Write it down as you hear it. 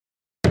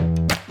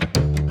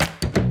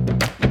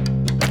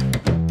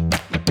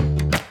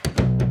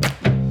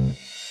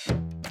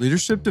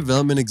Leadership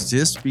development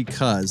exists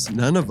because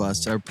none of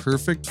us are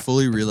perfect,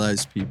 fully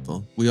realized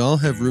people. We all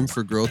have room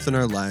for growth in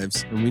our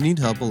lives, and we need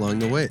help along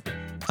the way.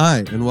 Hi,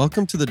 and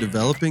welcome to the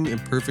Developing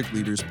Imperfect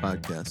Leaders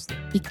podcast.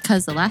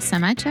 Because the last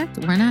time I checked,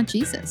 we're not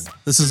Jesus.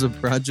 This is a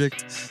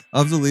project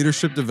of the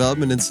Leadership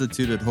Development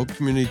Institute at Hope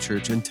Community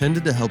Church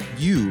intended to help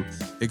you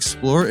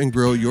explore and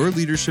grow your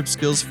leadership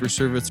skills for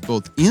service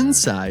both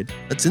inside,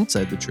 that's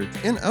inside the church,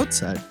 and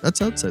outside,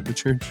 that's outside the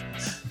church.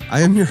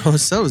 I am your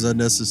host. That was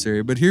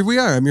unnecessary, but here we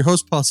are. I'm your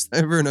host, Paul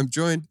Stiver, and I'm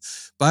joined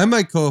by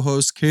my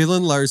co-host,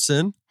 Kaylin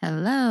Larson.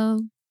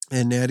 Hello.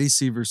 And Natty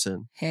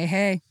Severson.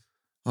 Hey.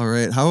 All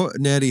right.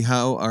 Natty,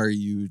 how are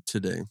you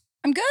today?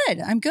 I'm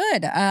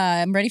good.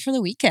 I'm ready for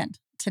the weekend.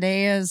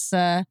 Today is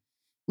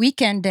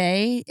weekend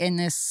day in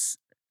this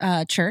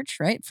church,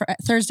 right?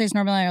 Thursday's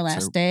normally our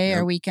last day. Yep.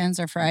 Our weekends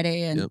are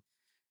Friday and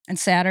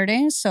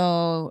Saturday.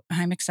 So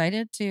I'm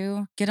excited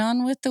to get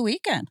on with the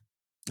weekend.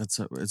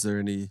 Is there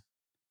any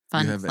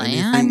fun plans?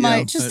 I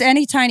might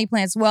any tiny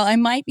plans. Well, I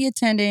might be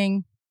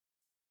attending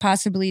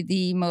possibly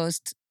the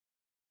most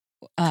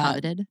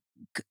coveted.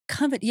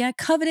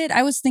 Coveted.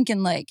 I was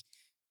thinking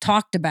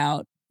talked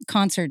about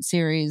concert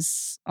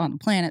series on the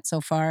planet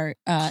so far.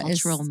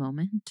 Cultural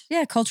moment.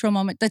 Yeah, cultural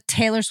moment. The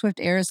Taylor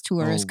Swift Eras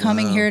Tour is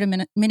coming here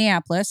to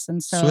Minneapolis.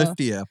 And so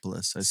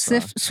Swiftieapolis, I saw.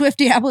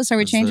 Swiftieapolis, are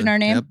we changing our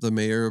name? Yep, the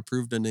mayor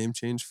approved a name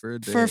change for a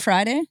day. For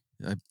Friday?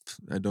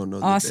 I don't know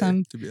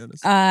awesome. The day, to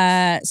be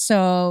honest.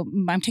 So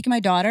I'm taking my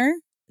daughter.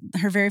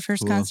 Her very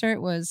first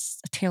concert was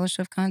a Taylor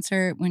Swift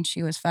concert when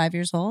she was 5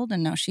 years old.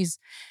 And now she's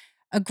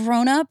a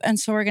grown-up. And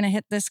so we're going to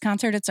hit this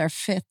concert. It's our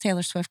 5th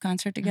Taylor Swift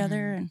concert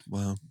together. And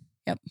wow.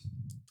 Yep.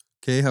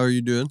 Okay, how are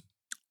you doing?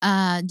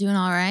 Doing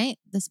all right.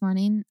 This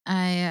morning,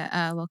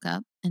 I woke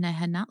up and I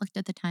had not looked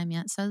at the time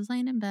yet. So I was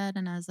laying in bed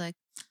and I was like,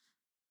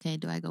 okay,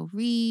 do I go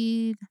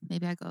read?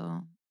 Maybe I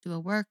go do a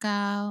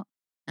workout.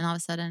 And all of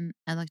a sudden,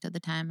 I looked at the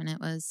time and it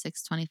was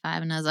 6:25.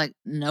 And I was like,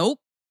 nope,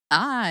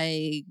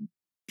 I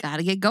got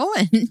to get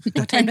going.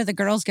 What time do the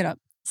girls get up?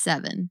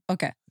 7.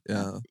 Okay.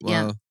 Yeah. Wow.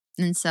 Yeah.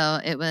 And so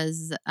it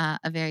was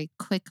a very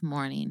quick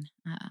morning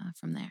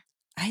from there.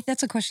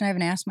 That's a question I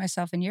haven't asked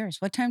myself in years.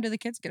 What time do the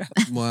kids get up?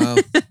 Wow.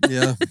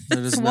 Yeah.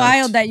 It's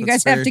wild that you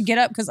guys have to get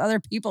up because other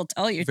people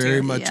tell you to.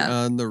 Very much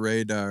on the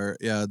radar.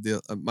 Yeah.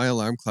 My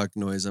alarm clock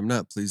noise, I'm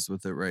not pleased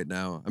with it right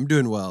now. I'm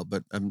doing well,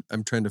 but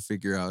I'm trying to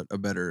figure out a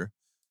better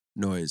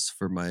noise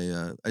for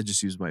my, I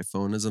just use my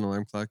phone as an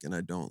alarm clock and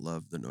I don't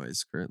love the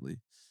noise currently.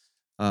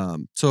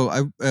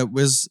 So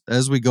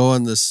as we go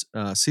on this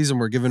season,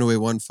 we're giving away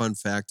one fun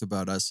fact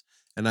about us.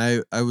 And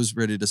I was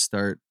ready to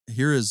start.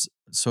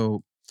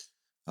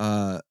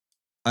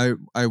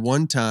 I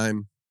one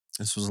time,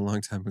 this was a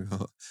long time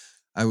ago,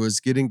 I was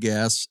getting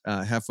gas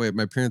halfway.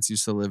 My parents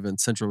used to live in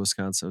central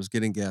Wisconsin. I was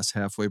getting gas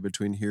halfway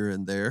between here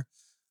and there,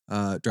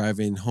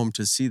 driving home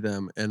to see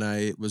them. And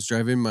I was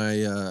driving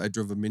I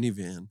drove a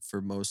minivan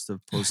for most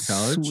of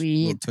post-college.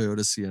 Sweet.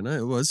 Toyota Sienna.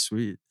 It was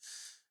sweet.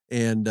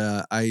 And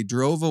I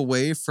drove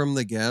away from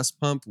the gas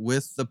pump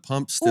with the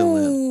pump still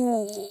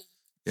in.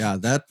 Yeah,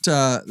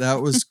 that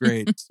was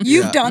great.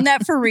 You've done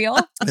that for real?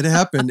 It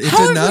happened.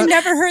 How have we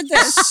never heard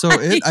this? So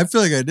I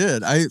feel like I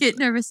did. I get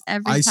nervous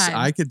every time.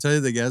 I could tell you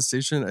the gas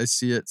station. I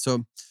see it.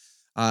 So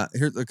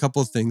here's a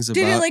couple of things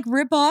about. Did it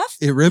rip off?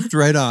 It ripped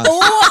right off.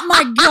 Oh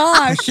my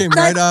gosh! It came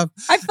right off.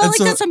 I felt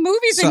that's a movie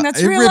thing.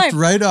 That's real life. It ripped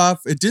right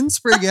off. It didn't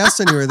spray gas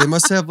anywhere. They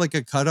must have a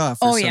cutoff.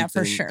 Oh something. Yeah,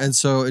 for sure. And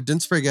so it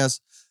didn't spray gas.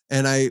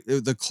 And I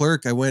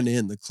went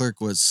in. The clerk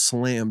was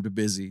slammed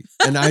busy,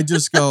 and I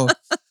just go,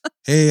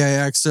 "Hey,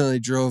 I accidentally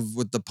drove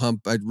with the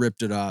pump. I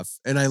ripped it off,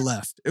 and I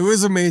left. It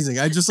was amazing.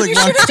 I just you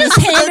should have just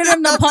handed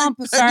him the pump.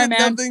 Sorry,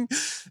 man. Nothing,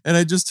 and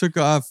I just took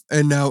off.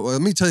 And now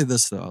let me tell you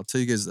this, though. I'll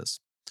tell you guys this: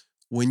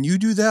 when you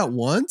do that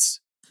once,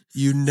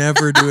 you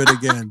never do it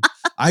again.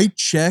 I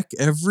check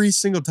every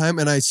single time,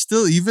 and I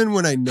still, even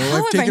when I know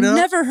I've taken it out,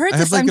 never heard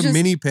this. I have a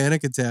mini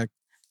panic attack.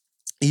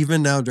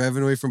 Even now,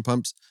 driving away from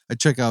pumps, I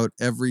check out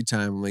every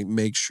time,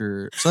 make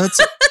sure. So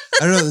that's,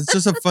 I don't know, it's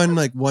just a fun,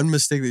 one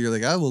mistake that you're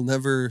like, I will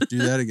never do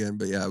that again.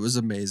 But yeah, it was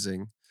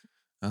amazing.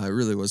 It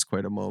really was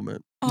quite a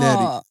moment. Oh,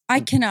 Natty,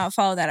 I cannot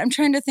follow that. I'm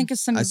trying to think of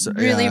some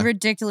really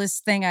ridiculous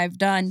thing I've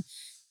done.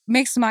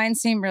 Makes mine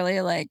seem really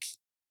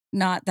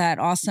not that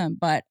awesome.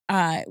 But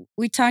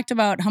we talked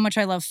about how much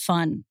I love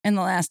fun in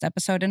the last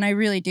episode. And I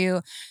really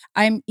do.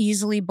 I'm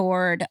easily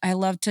bored. I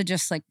love to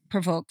just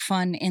provoke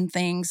fun in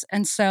things.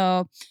 And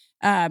so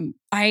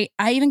I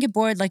even get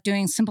bored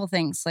doing simple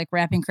things like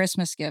wrapping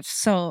Christmas gifts.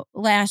 So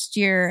last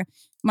year,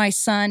 my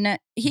son,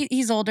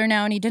 he's older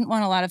now and he didn't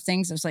want a lot of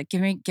things. I was like,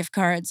 give me gift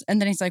cards.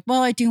 And then he's like,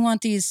 well, I do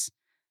want these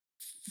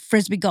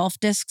Frisbee golf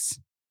discs.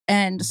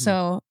 And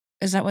so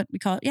is that what we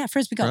call it? Yeah,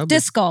 Frisbee golf. Probably.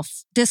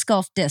 Disc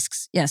golf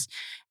discs. Yes.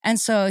 And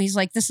so he's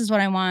like, this is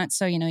what I want.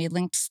 So, he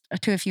links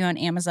to a few on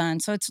Amazon.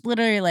 So it's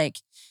literally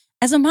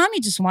as a mom, you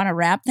just want to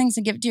wrap things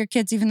and give it to your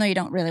kids, even though you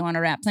don't really want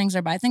to wrap things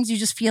or buy things. You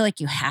just feel like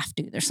you have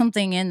to. There's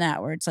something in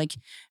that where it's like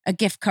a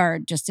gift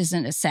card just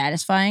isn't as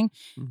satisfying.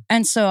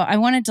 And so I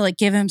wanted to like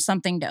give him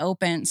something to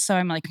open. So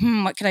I'm like,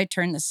 what could I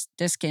turn this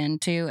disc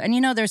into? And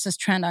there's this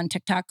trend on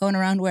TikTok going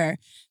around where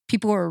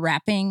people were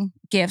wrapping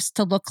gifts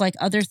to look like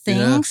other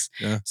things.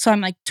 Yeah. So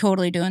I'm like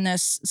totally doing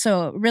this.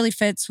 So it really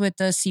fits with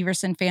the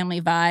Severson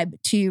family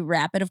vibe to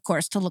wrap it, of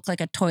course, to look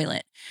like a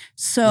toilet.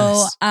 So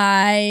Nice.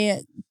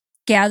 I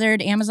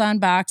gathered Amazon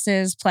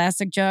boxes,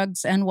 plastic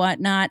jugs, and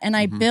whatnot, and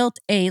I built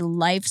a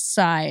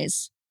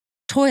life-size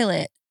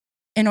toilet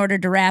in order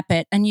to wrap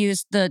it, and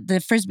used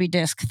the Frisbee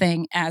disc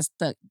thing as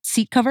the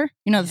seat cover.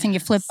 The thing you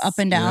flip up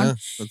and down. Yeah,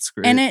 that's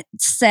great. And it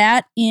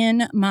sat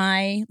in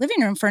my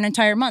living room for an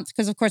entire month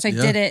because, of course, I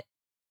did it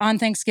on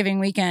Thanksgiving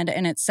weekend,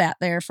 and it sat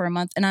there for a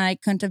month, and I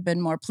couldn't have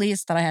been more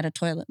pleased that I had a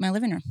toilet in my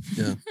living room.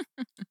 Yeah.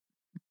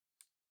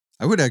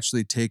 I would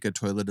actually take a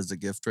toilet as a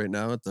gift right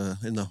now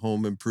in the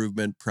home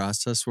improvement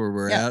process where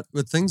we're at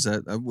with things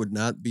that I would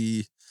not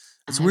be.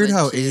 It's weird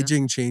how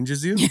aging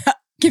changes you. Yeah.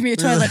 Give me a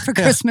toilet for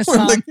Christmas, We're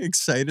Mom. like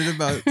excited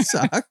about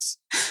socks.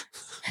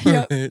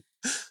 Yep. Right.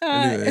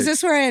 Anyway. Is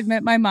this where I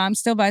admit my mom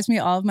still buys me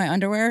all of my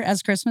underwear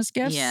as Christmas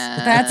gifts? Yeah.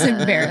 That's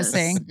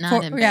embarrassing.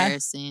 Not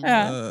embarrassing.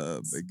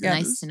 My goodness.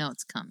 Nice to know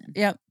it's coming.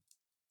 Yep.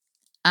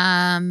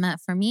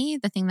 For me,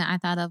 the thing that I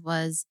thought of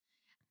was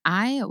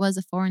I was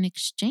a foreign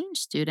exchange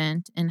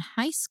student in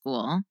high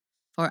school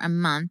for a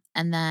month.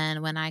 And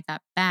then when I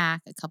got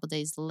back a couple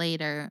days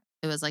later,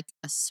 it was like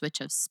a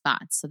switch of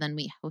spots. So then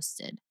we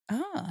hosted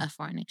a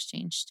foreign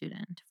exchange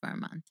student for a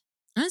month.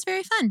 It was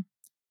very fun.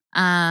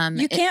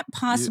 You can't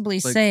possibly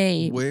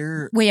say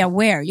where.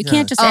 Where? You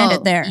can't just end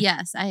it there.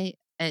 Yes, I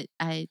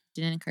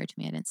didn't occur to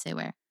me. I didn't say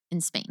where.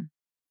 In Spain.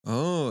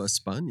 Oh,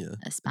 España.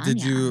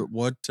 Did you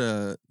what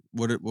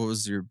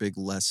was your big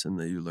lesson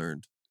that you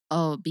learned?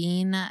 Oh,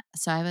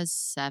 so I was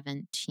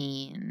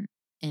 17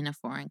 in a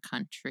foreign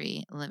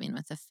country, living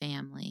with a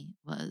family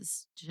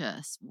was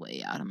just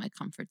way out of my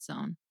comfort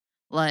zone.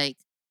 Like,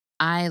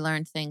 I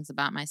learned things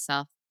about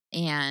myself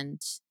and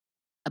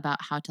about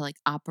how to like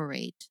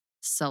operate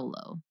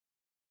solo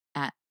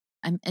at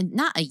and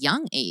not a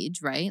young age,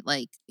 right?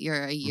 Like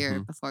you're a year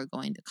before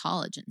going to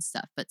college and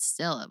stuff, but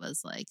still it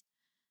was like,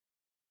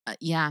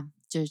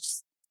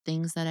 just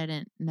things that I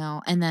didn't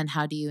know. And then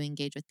how do you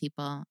engage with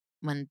people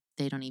when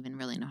they don't even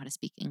really know how to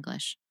speak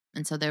English?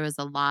 And so there was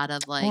a lot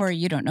of like... Or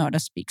you don't know how to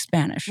speak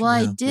Spanish. Well,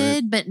 I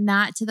did, but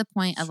not to the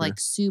point of like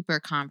super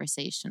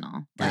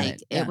conversational. Like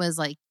it was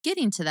like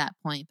getting to that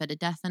point, but it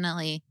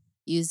definitely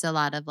used a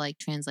lot of like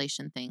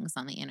translation things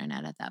on the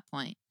internet at that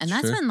point. And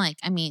that's when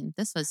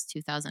this was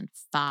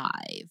 2005.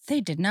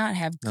 They did not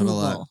have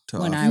Google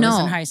when I was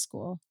in high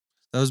school.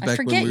 That was back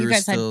when we you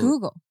guys had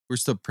Google. We're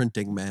still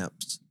printing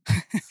maps.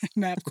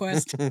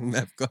 MapQuest.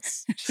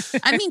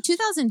 MapQuest.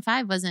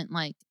 2005 wasn't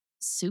like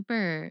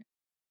super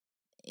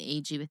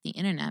agey with the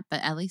internet,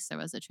 but at least there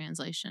was a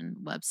translation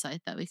website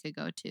that we could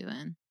go to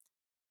and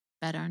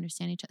better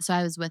understand each other. So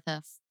I was with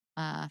a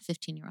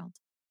 15-year-old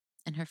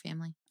and her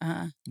family.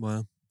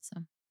 Wow.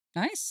 So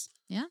nice.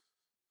 Yeah.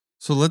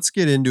 So let's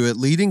get into it.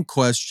 Leading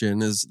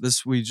question is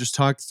this. We just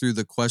talked through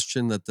the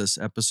question that this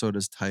episode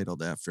is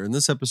titled after. And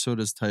this episode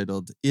is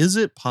titled, Is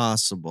it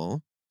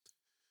possible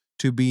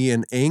to be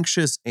an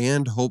anxious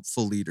and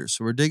hopeful leader?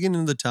 So we're digging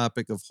into the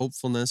topic of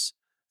hopefulness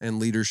and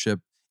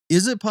leadership.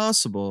 Is it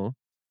possible,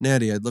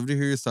 Natty, I'd love to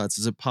hear your thoughts.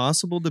 Is it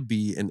possible to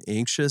be an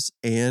anxious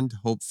and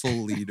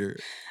hopeful leader?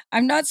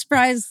 I'm not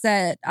surprised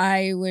that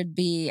I would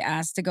be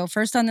asked to go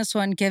first on this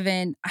one,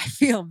 given I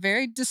feel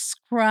very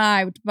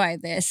described by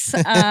this.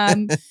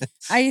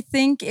 I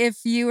think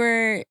if you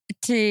were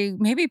to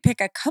maybe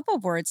pick a couple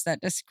words that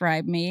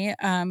describe me,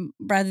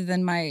 rather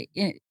than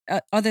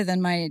other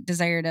than my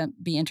desire to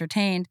be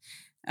entertained,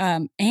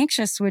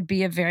 anxious would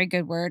be a very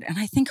good word. And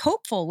I think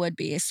hopeful would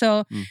be.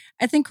 So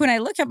I think when I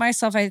look at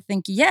myself, I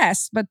think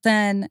yes, but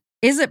then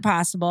is it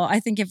possible? I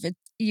think if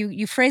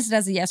you phrase it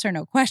as a yes or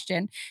no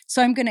question.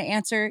 So I'm going to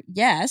answer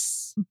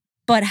yes.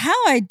 But how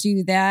I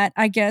do that,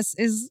 I guess,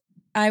 is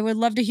I would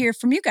love to hear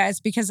from you guys,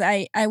 because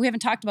we haven't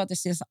talked about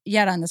this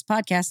yet on this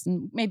podcast,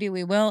 and maybe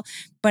we will,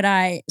 but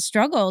I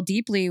struggle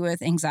deeply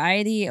with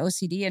anxiety,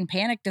 OCD, and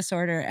panic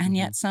disorder. And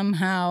yet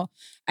somehow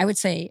I would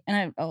say,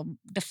 and I'll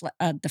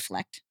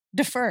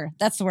defer,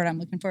 that's the word I'm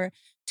looking for,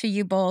 to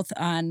you both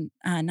on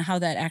how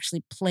that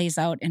actually plays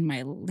out in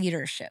my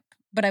leadership.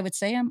 But I would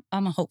say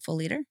I'm a hopeful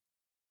leader.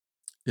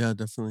 Yeah,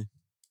 definitely.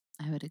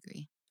 I would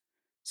agree.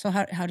 So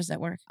how does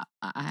that work?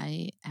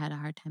 I had a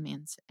hard time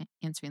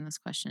answering this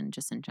question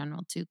just in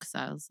general too, because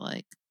I was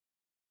like,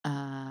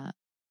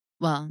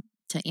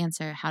 to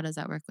answer how does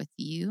that work with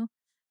you,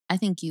 I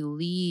think you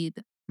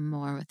lead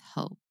more with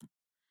hope.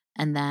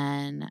 And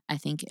then I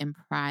think in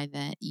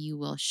private, you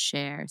will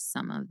share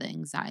some of the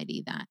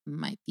anxiety that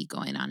might be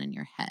going on in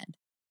your head.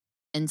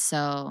 And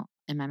so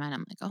in my mind,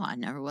 I'm like, oh, I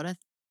never would have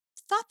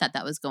thought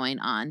that was going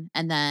on.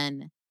 And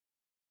then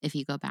if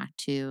you go back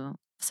to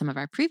some of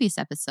our previous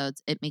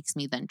episodes, it makes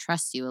me then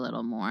trust you a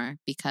little more,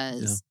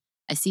 because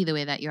I see the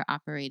way that you're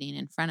operating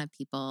in front of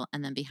people,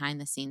 and then behind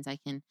the scenes, I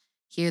can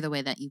hear the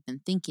way that you've been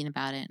thinking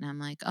about it. And I'm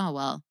like, oh,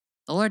 well,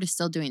 the Lord is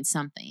still doing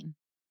something.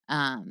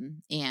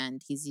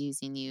 And he's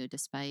using you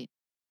despite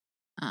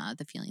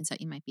the feelings that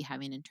you might be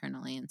having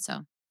internally. And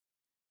so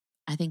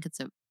I think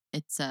it's a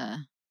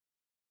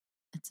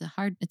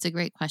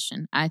great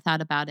question. I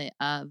thought about it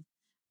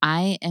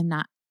I am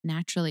not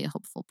naturally a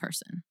hopeful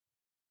person.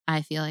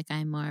 I feel like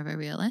I'm more of a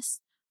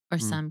realist, or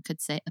some could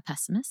say a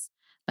pessimist.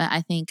 But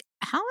I think,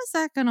 how is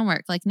that going to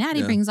work? Like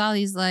Natty brings all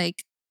these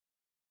like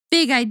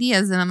big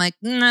ideas, and I'm like,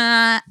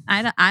 nah,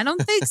 I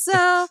don't think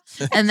so.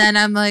 And then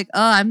I'm like,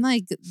 oh, I'm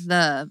like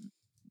the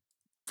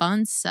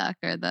fun suck,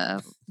 or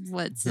the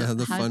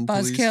fun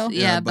buzzkill.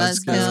 Yeah,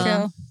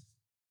 buzzkill.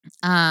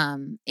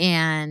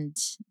 And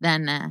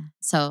then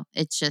so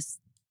it's just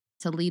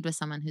to lead with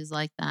someone who's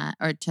like that,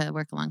 or to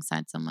work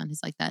alongside someone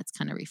who's like that, it's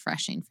kind of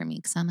refreshing for me,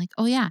 because I'm like,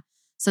 oh yeah.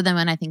 So then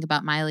when I think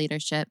about my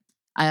leadership,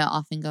 I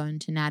often go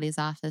into Natty's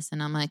office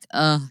and I'm like,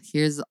 oh,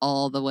 here's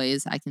all the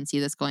ways I can see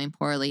this going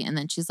poorly. And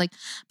then she's like,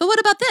 but what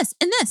about this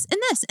and this and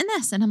this and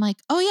this? And I'm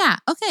like, oh yeah,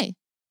 okay.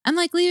 I'm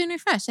like leaving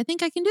refreshed. I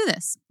think I can do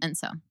this. And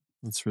so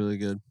that's really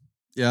good.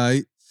 Yeah,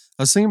 I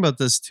was thinking about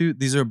this too.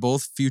 These are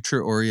both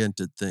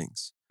future-oriented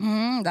things.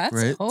 That's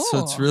right. cool. So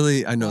it's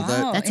really, I know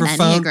that's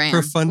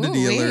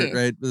profundity alert,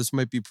 right? This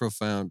might be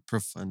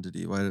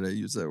profundity. Why did I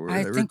use that word?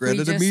 I regret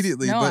it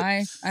immediately. No, but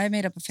I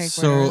made up a fake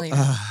word earlier.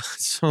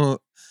 So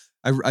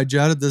I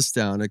jotted this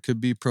down. It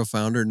could be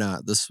profound or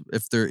not.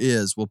 If there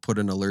is, we'll put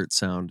an alert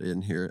sound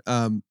in here.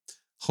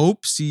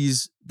 Hope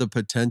sees the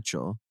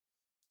potential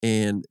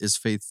and is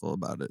faithful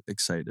about it,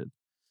 excited.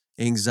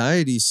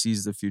 Anxiety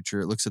sees the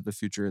future. It looks at the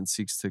future and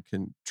seeks to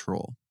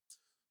control.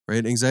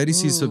 Right? Anxiety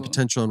sees the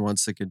potential and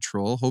wants to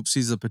control. Hope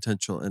sees the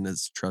potential and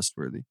is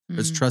trustworthy.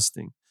 It's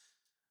trusting.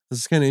 This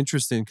is kind of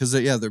interesting because,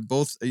 they're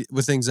both,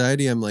 with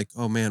anxiety, I'm like,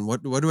 oh man,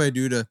 what do I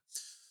do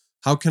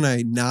how can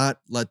I not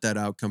let that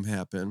outcome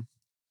happen?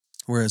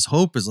 Whereas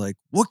hope is like,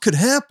 what could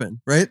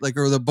happen? Right? Like,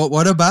 but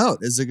what about?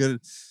 Is it good,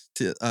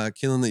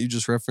 Kaylin, that you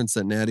just referenced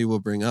that Natty will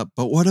bring up,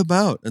 but what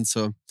about? And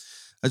so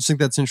I just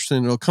think that's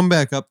interesting. It'll come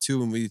back up too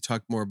when we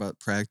talk more about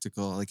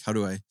practical, like how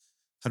do I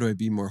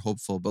be more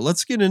hopeful? But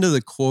let's get into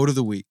the quote of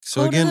the week.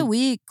 So quote of the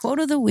week.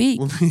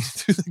 When we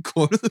do the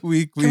quote of the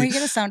week, can we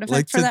get a sound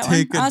effect for that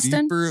one,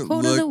 Austin?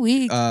 Quote of the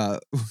week.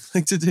 We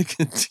like to take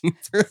a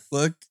deeper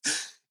look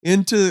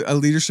into a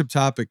leadership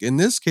topic. In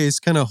this case,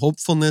 kind of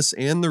hopefulness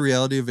and the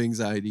reality of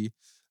anxiety.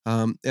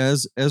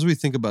 As we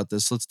think about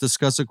this, let's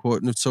discuss a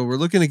quote. And so we're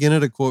looking again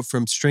at a quote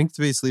from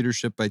Strength-Based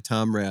Leadership by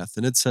Tom Rath,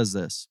 and it says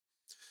this: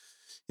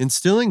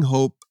 instilling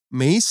hope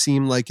may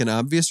seem like an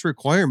obvious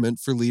requirement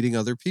for leading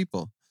other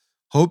people.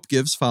 Hope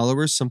gives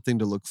followers something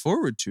to look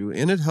forward to,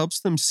 and it helps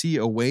them see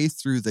a way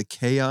through the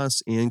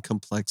chaos and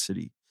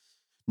complexity.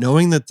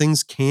 Knowing that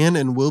things can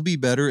and will be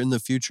better in the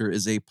future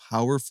is a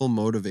powerful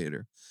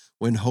motivator.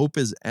 When hope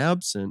is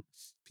absent,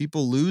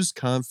 people lose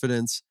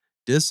confidence,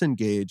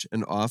 disengage,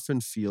 and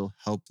often feel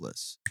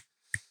helpless.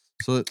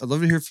 So I'd love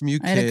to hear from you,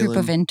 Kaylin. I had a group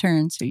of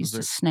interns who used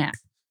to snap.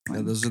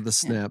 Yeah, those are the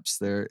snaps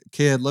there.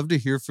 Kay, I'd love to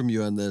hear from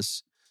you on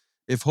this.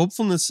 If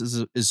hopefulness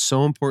is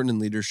so important in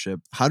leadership,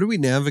 how do we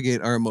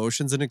navigate our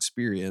emotions and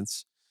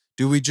experience?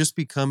 Do we just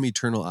become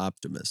eternal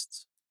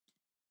optimists?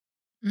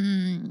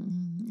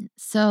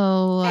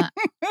 So,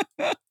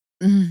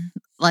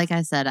 like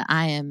I said,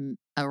 I am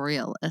a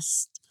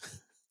realist.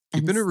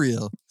 Keeping it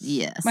real.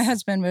 Yes. My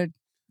husband would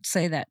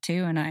say that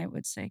too, and I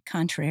would say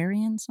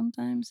contrarian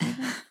sometimes.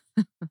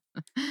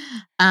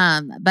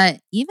 But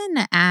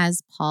even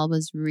as Paul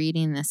was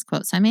reading this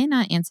quote, so I may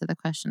not answer the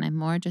question. I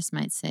more just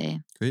might say,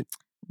 great.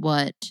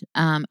 What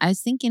I was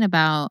thinking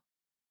about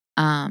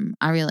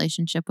our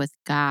relationship with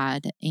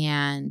God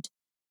and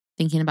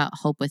thinking about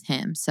hope with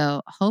Him.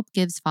 So hope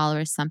gives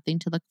followers something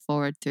to look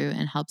forward through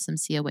and helps them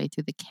see a way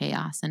through the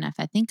chaos. And if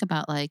I think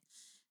about like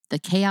the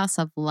chaos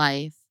of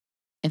life,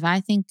 if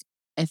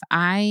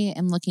I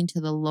am looking to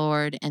the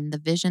Lord and the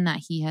vision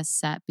that He has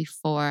set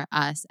before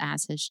us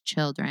as His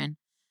children,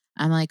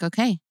 I'm like,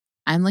 okay,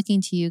 I'm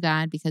looking to you,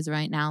 God, because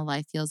right now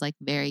life feels like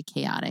very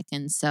chaotic.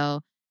 And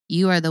so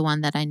you are the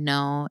one that I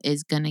know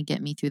is going to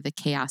get me through the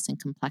chaos and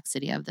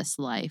complexity of this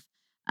life.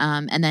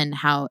 And then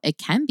how it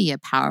can be a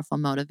powerful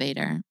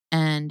motivator.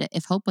 And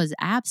if hope was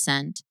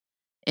absent,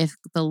 if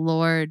the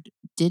Lord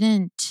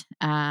didn't,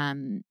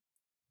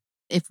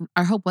 if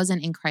our hope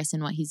wasn't in Christ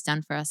and what He's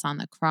done for us on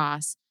the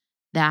cross,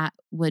 it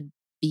would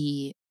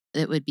be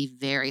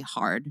very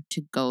hard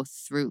to go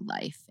through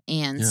life.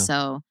 And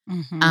so,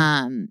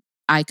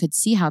 I could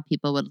see how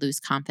people would lose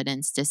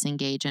confidence,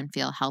 disengage, and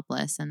feel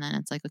helpless. And then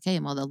it's like, okay,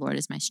 well, the Lord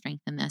is my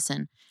strength in this,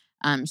 and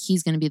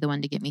He's going to be the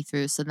one to get me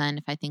through. So then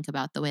if I think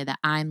about the way that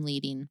I'm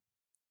leading,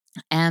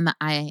 am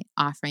I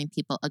offering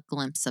people a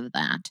glimpse of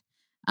that?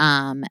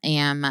 Am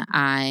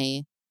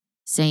I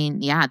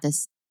saying, yeah,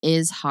 this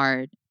is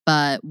hard,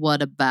 but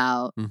what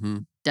about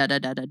da da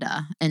da da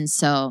da? And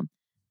so,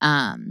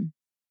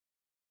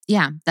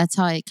 yeah, that's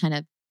how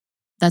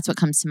that's what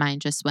comes to mind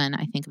just when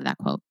I think of that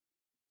quote.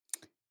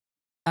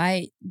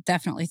 I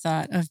definitely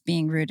thought of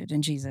being rooted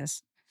in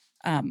Jesus.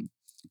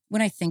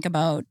 when I think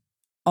about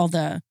all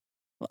the,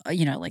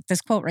 like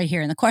this quote right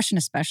here and the question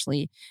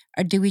especially,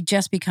 do we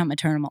just become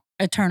eternal?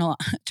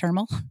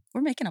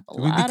 We're making up a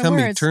Do we lot of become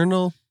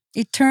words.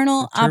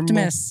 Eternal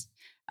optimists.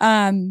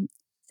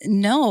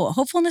 No,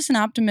 hopefulness and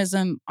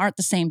optimism aren't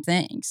the same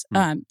things.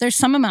 There's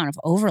some amount of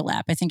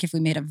overlap. I think if we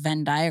made a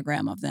Venn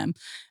diagram of them,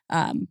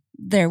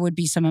 there would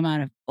be some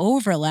amount of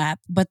overlap,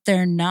 but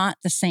they're not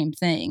the same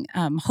thing.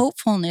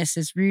 Hopefulness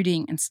is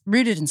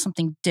rooted in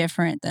something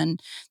different than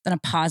a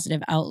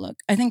positive outlook.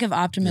 I think of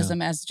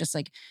optimism as just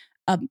like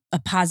a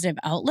positive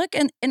outlook,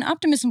 and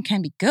optimism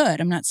can be good.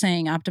 I'm not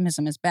saying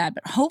optimism is bad,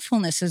 but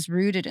hopefulness is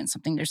rooted in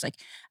something. There's like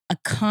a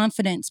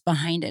confidence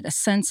behind it, a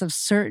sense of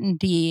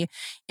certainty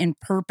and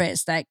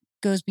purpose that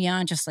goes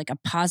beyond just like a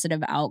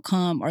positive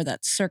outcome or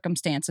that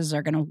circumstances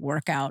are going to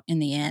work out in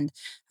the end.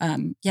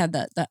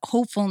 The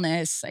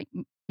hopefulness, like,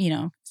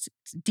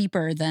 it's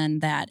deeper than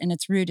that, and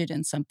it's rooted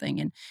in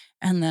something.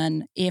 And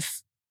then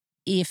if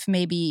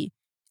maybe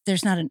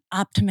there's not an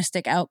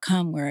optimistic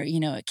outcome where,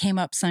 it came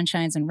up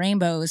sunshines and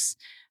rainbows,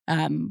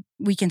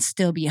 we can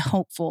still be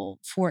hopeful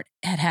for it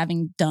at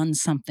having done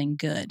something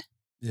good.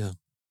 Yeah.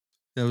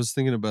 I was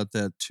thinking about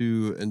that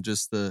too. And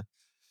just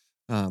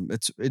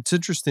it's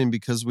interesting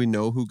because we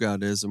know who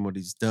God is and what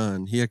he's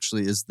done. He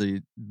actually is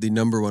the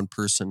number one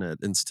person at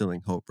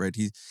instilling hope, right?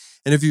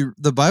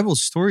 The Bible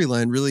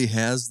storyline really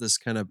has this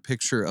kind of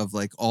picture of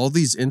like all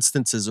these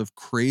instances of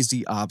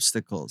crazy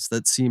obstacles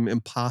that seem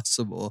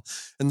impossible.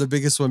 And the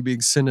biggest one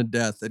being sin and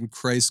death, and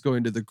Christ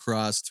going to the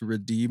cross to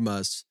redeem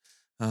us.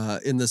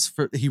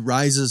 He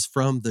rises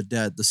from the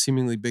dead, the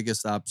seemingly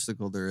biggest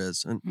obstacle there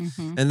is.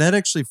 And that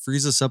actually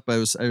frees us up.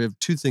 I have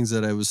two things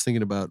that I was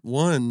thinking about.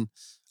 One,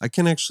 I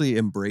can actually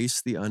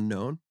embrace the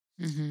unknown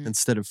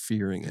instead of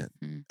fearing it,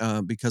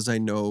 because I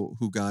know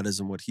who God is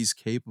and what he's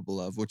capable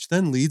of, which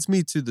then leads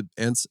me to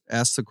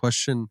ask the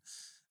question,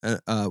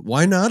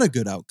 why not a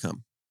good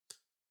outcome?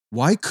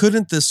 Why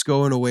couldn't this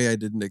go in a way I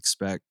didn't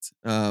expect?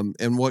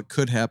 And what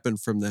could happen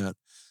from that?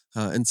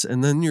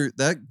 And then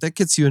that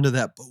gets you into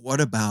that, but what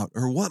about,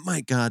 or what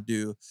might God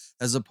do,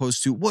 as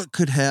opposed to what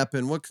could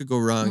happen, what could go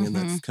wrong, and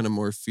that's kind of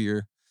more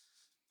fear.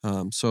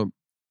 So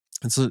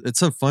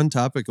it's a fun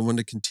topic and one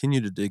to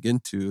continue to dig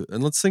into.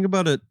 And let's think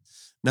about it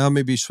now,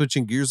 maybe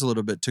switching gears a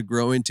little bit to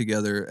growing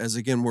together. As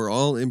again, we're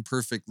all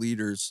imperfect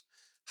leaders.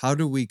 How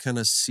do we kind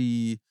of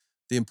see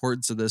the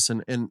importance of this?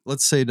 And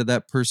let's say to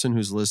that person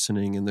who's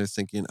listening and they're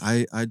thinking,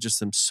 I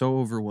just am so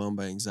overwhelmed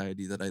by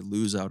anxiety that I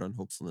lose out on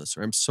hopefulness,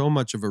 or I'm so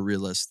much of a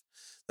realist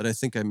that I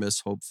think I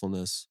miss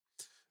hopefulness.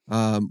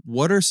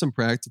 What are some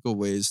practical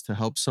ways to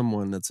help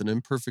someone that's an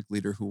imperfect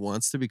leader who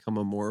wants to become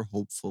a more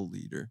hopeful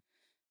leader?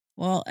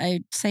 Well,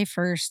 I'd say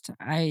first,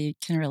 I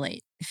can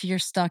relate. If you're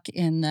stuck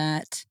in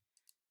that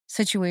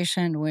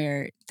situation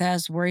where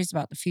those worries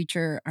about the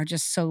future are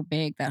just so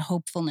big that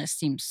hopefulness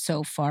seems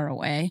so far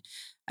away,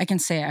 I can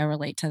say I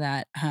relate to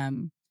that.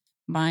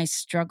 My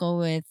struggle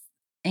with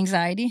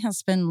anxiety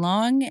has been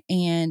long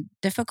and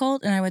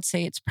difficult, and I would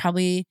say it's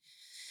probably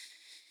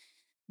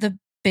the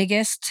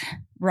biggest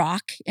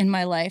rock in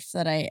my life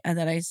that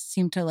I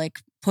seem to like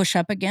push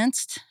up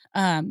against.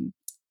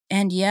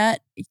 And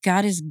yet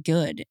God is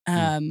good.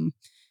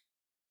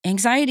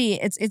 Anxiety,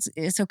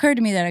 it's occurred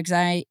to me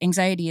that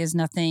anxiety is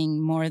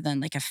nothing more than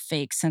like a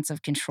fake sense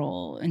of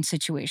control in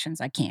situations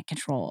I can't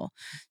control.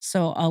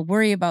 So I'll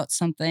worry about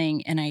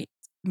something, and I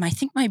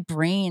think my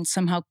brain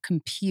somehow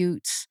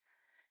computes,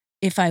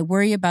 if I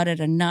worry about it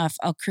enough,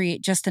 I'll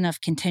create just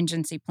enough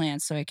contingency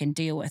plans so I can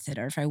deal with it.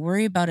 Or if I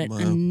worry about it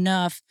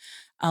enough,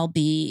 I'll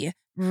be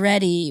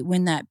ready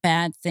when that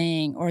bad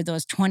thing or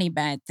those 20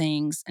 bad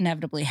things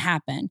inevitably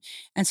happen.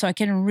 And so I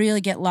can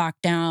really get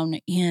locked down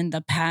in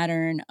the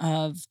pattern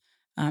of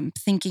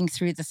thinking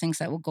through the things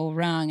that will go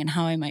wrong and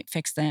how I might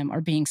fix them,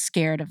 or being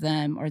scared of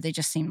them, or they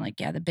just seem like,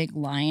 the big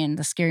lion,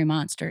 the scary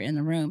monster in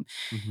the room.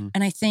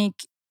 And I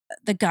think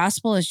the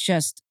gospel is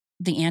just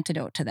the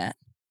antidote to that,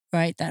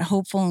 right? That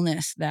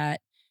hopefulness that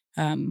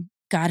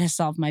God has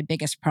solved my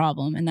biggest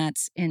problem, and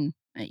that's in,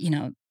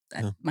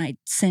 my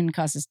sin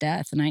causes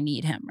death and I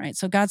need him, right?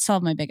 So God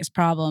solved my biggest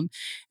problem.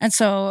 And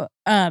so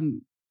I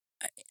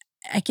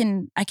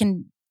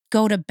can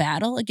go to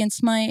battle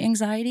against my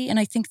anxiety. And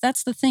I think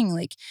that's the thing,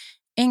 like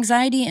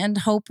anxiety and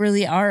hope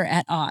really are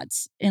at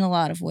odds in a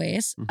lot of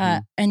ways.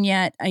 And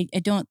yet I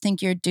don't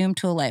think you're doomed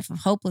to a life of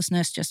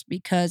hopelessness just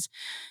because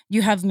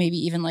you have maybe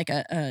even like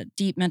a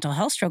deep mental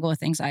health struggle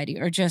with anxiety,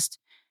 or just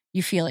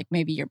you feel like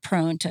maybe you're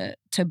prone to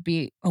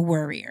be a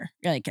worrier.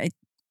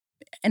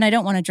 And I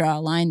don't want to draw a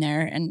line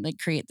there and like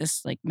create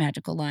this like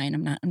magical line.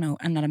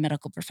 I'm not a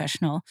medical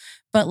professional,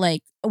 but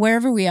like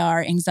wherever we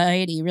are,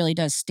 anxiety really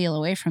does steal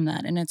away from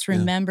that. And it's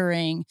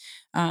remembering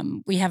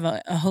we have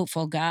a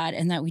hopeful God,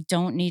 and that we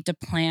don't need to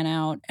plan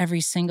out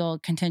every single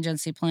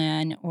contingency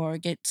plan or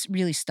get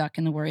really stuck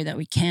in the worry, that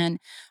we can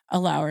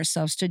allow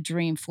ourselves to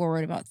dream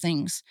forward about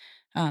things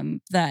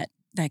that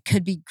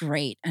could be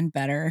great and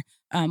better.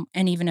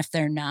 And even if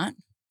they're not,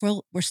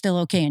 we're still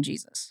okay in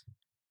Jesus.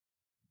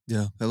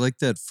 Yeah, I like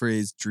that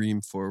phrase,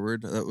 dream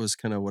forward. That was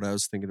kind of what I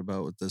was thinking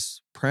about with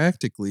this.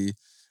 Practically,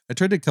 I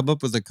tried to come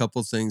up with a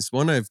couple things.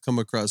 One I've come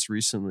across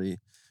recently,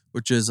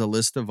 which is a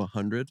list of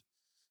 100.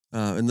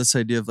 And this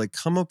idea of like,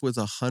 come up with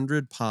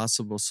 100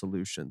 possible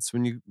solutions.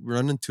 When you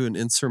run into an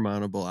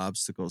insurmountable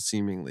obstacle,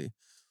 seemingly,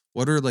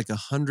 what are like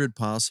 100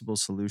 possible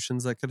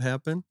solutions that could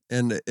happen?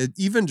 And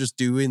even just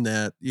doing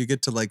that, you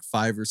get to like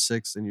 5 or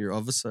 6 and you're all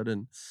of a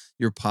sudden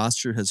your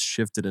posture has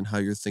shifted in how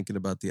you're thinking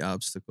about the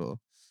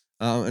obstacle.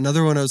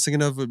 Another one I was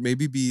thinking of would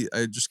maybe be,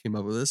 I just came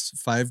up with this,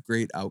 5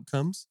 great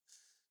outcomes.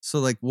 So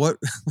like what,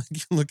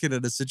 like looking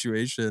at a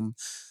situation,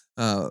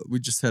 we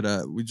just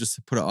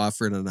put an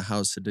offer in on a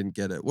house that didn't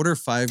get it. What are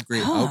 5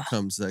 great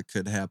outcomes that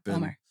could happen?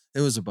 Bummer.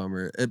 It was a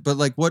bummer. But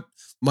like, what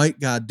might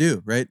God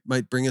do, right?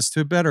 Might bring us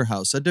to a better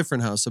house, a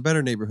different house, a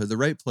better neighborhood, the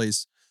right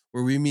place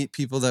where we meet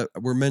people that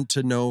we're meant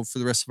to know for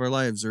the rest of our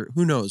lives, or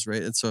who knows,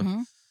 right? And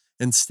so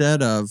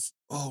instead of,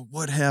 oh,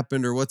 what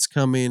happened or what's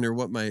coming or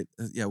what might,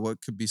 what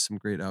could be some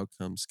great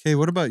outcomes? Kay,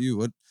 what about you?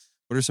 What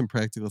are some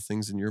practical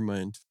things in your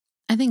mind?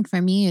 I think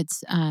for me,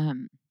 it's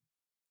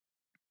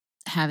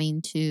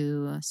having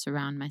to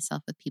surround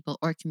myself with people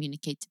or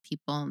communicate to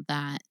people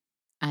that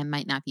I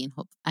might not be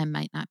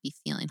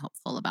feeling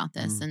hopeful about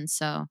this. And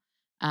so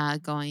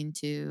going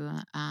to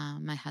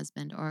my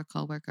husband or a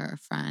coworker or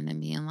friend and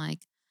being like,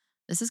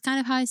 this is kind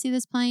of how I see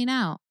this playing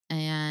out,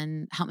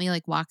 and help me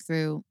like walk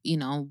through,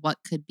 what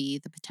could be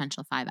the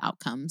potential 5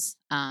 outcomes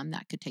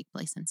that could take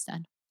place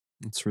instead.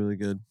 That's really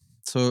good.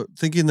 So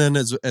thinking then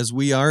as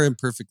we are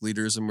imperfect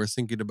leaders and we're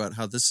thinking about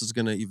how this is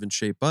going to even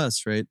shape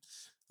us, right?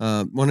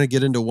 Want to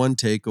get into one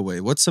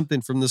takeaway. What's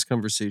something from this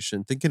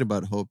conversation, thinking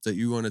about hope, that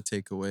you want to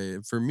take away?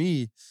 And for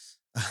me,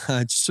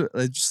 I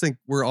just think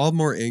we're all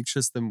more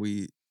anxious than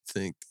we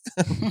think.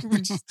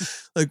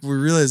 we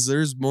realize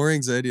there's more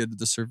anxiety under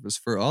the surface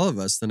for all of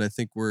us than I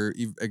think we're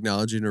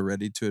acknowledging or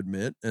ready to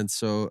admit. And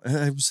so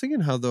I was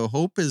thinking how though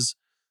hope is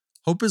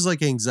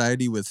like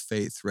anxiety with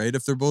faith, right?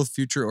 If they're both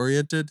future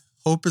oriented,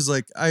 hope is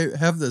like, I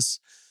have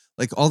this,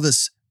 like all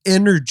this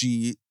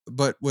energy,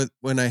 but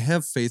when I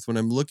have faith, when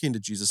I'm looking to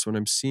Jesus, when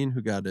I'm seeing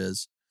who God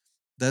is,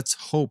 that's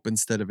hope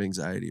instead of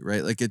anxiety,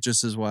 right? Like it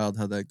just is wild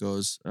how that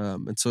goes.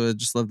 And so I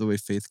just love the way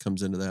faith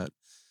comes into that.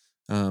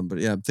 But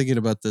yeah, I'm thinking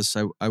about this.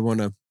 I want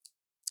to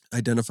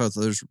identify with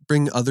others,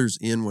 bring others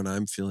in when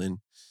I'm feeling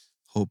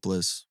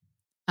hopeless.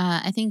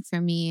 I think for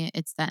me,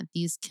 it's that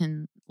these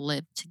can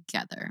live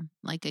together,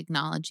 like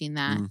acknowledging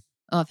that,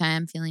 if I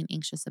am feeling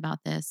anxious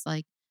about this,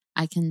 like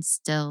I can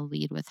still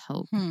lead with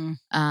hope.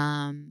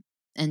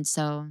 And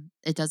so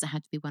it doesn't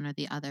have to be one or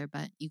the other,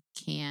 but you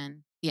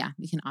can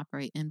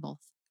operate in both.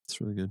 It's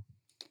really good.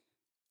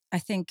 I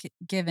think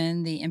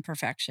given the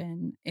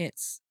imperfection,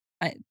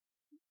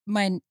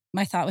 my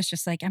thought was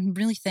just like, I'm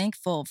really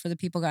thankful for the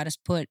people God has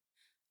put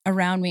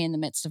around me in the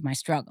midst of my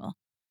struggle.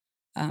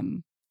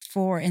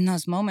 For in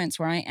those moments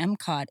where I am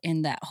caught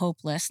in that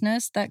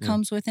hopelessness that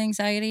comes with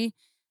anxiety,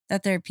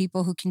 that there are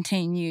people who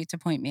continue to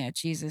point me at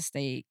Jesus.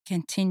 They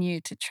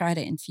continue to try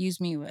to infuse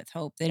me with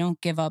hope. They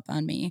don't give up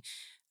on me.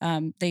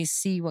 They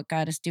see what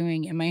God is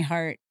doing in my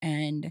heart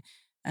and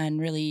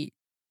really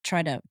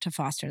try to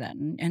foster that.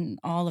 And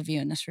all of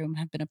you in this room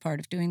have been a part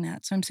of doing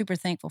that. So I'm super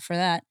thankful for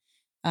that,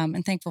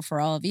 and thankful for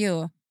all of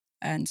you.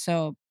 And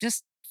so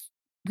just,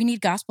 we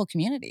need gospel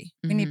community.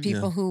 We need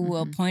people who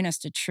will point us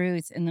to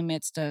truth in the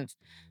midst of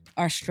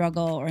our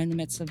struggle or in the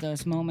midst of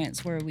those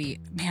moments where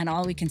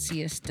all we can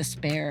see is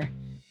despair.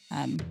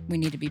 We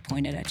need to be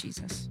pointed at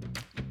Jesus.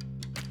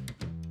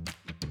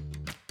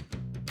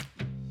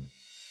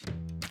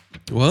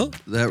 Well,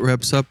 that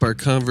wraps up our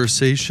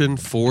conversation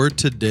for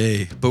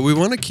today, but we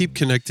want to keep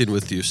connecting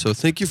with you. So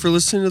thank you for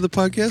listening to the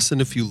podcast. And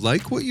if you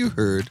like what you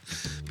heard,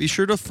 be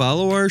sure to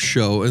follow our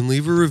show and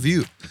leave a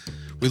review.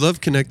 We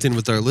love connecting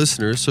with our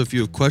listeners. So if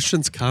you have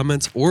questions,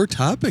 comments, or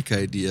topic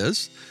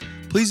ideas,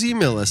 please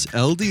email us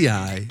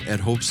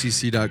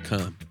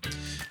ldi@hopecc.com.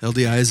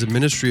 LDI is a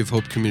ministry of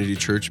Hope Community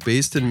Church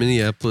based in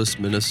Minneapolis,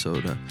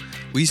 Minnesota.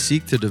 We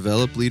seek to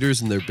develop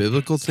leaders in their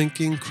biblical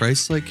thinking,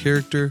 Christ-like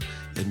character,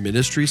 and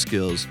ministry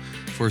skills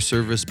for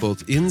service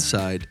both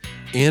inside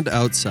and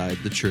outside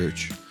the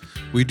church.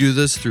 We do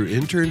this through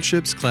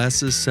internships,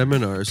 classes,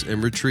 seminars,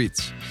 and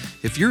retreats.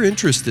 If you're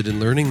interested in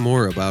learning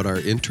more about our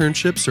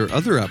internships or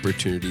other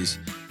opportunities,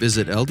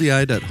 visit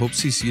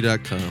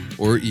ldi.hopecc.com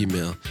or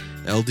email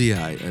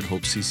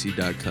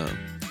ldi@hopecc.com.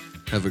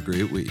 Have a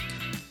great week.